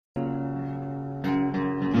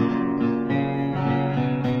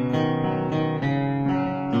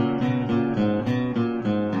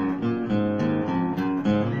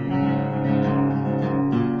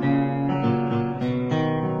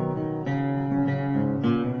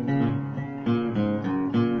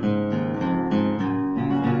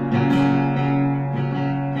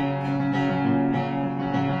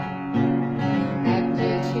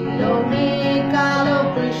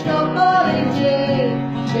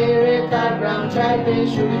গ্রাম চাইতে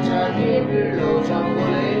সুবিচার নিয়ে ফিরল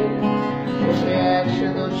জঙ্গলে বসে একশো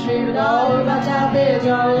দোষীর দল বাঁচাতে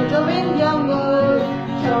জল জমিন জঙ্গল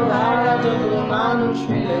সবার যত মানুষ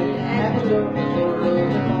মিলে একজোটে করলো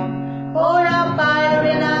যেমন ওরা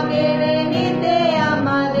পারবে না কেড়ে নিতে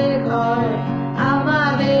আমাদের ঘর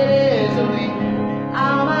আমাদের জমিন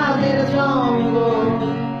আমাদের জঙ্গল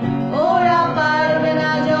ওরা পারবে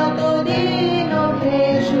না যতদিন ওঠে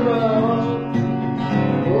সূরজ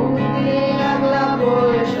বুকে আগলা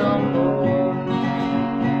বয়ে সম্ভব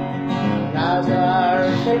রাজার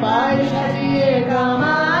সেবাই সাজিয়ে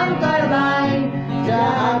কামান কারবাই যা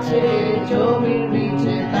আছে জমির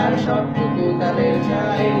নিচে তার সবটুকু তাদের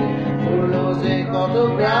চাই উড়লো যে কত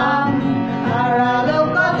গ্রাম হারালো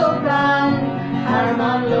কত প্রাণ আর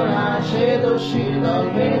মানল না সে দোষীর দল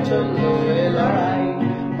বেড়ে চললো এ লড়াই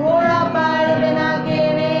ওরা পারবে না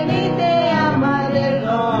কেড়ে নিতে আমাদের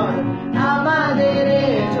ঘর আমাদের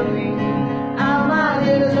জমি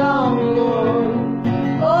আমাদের জঙ্গল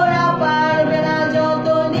ওরা পারবে না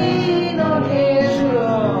যতদিন ওঠে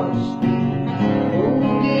সূরজ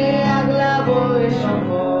বুকে আগলা বয়ে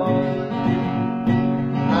সম্ভব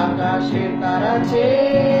আকাশের তারা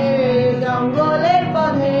চেয়ে জঙ্গলের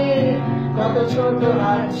পথে কত ছোট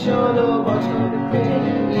হাত 16 বছর পেয়ে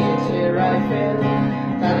গিয়েছে রাইফেল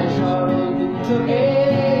তাদের সরল দু চোখে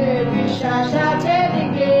বিশ্বাস আছে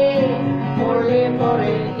দিকে পড়লে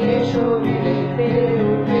পরে এ শরীরে পেরে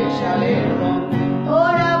উঠে সালের মন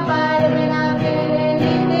ওরা পারবে না কেড়ে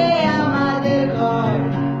নিতে আমাদের ঘর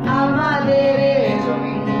আমাদের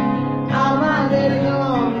জমি আমাদের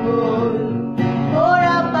জঙ্গল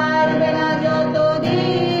ওরা পারবে না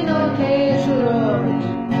যতদিন ওঠে সূরজ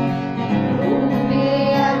বুকে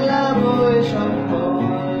আগলা বয়ে সম্ভব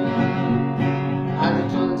আজ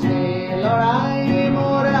চলছে লড়াই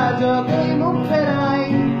মোরা যতই মুখ ফেরাই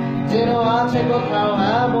যেন আছে কোথাও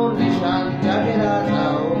এমন নিশান যাকে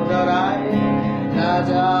রাজাও ডরায়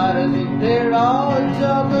রাজার যুদ্ধের রথ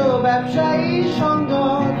যত ব্যবসায়ী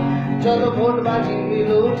সংকট যত ভোটবাজি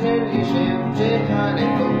লুঠের হিসেব যেখানে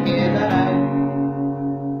থমকে দাঁড়ায়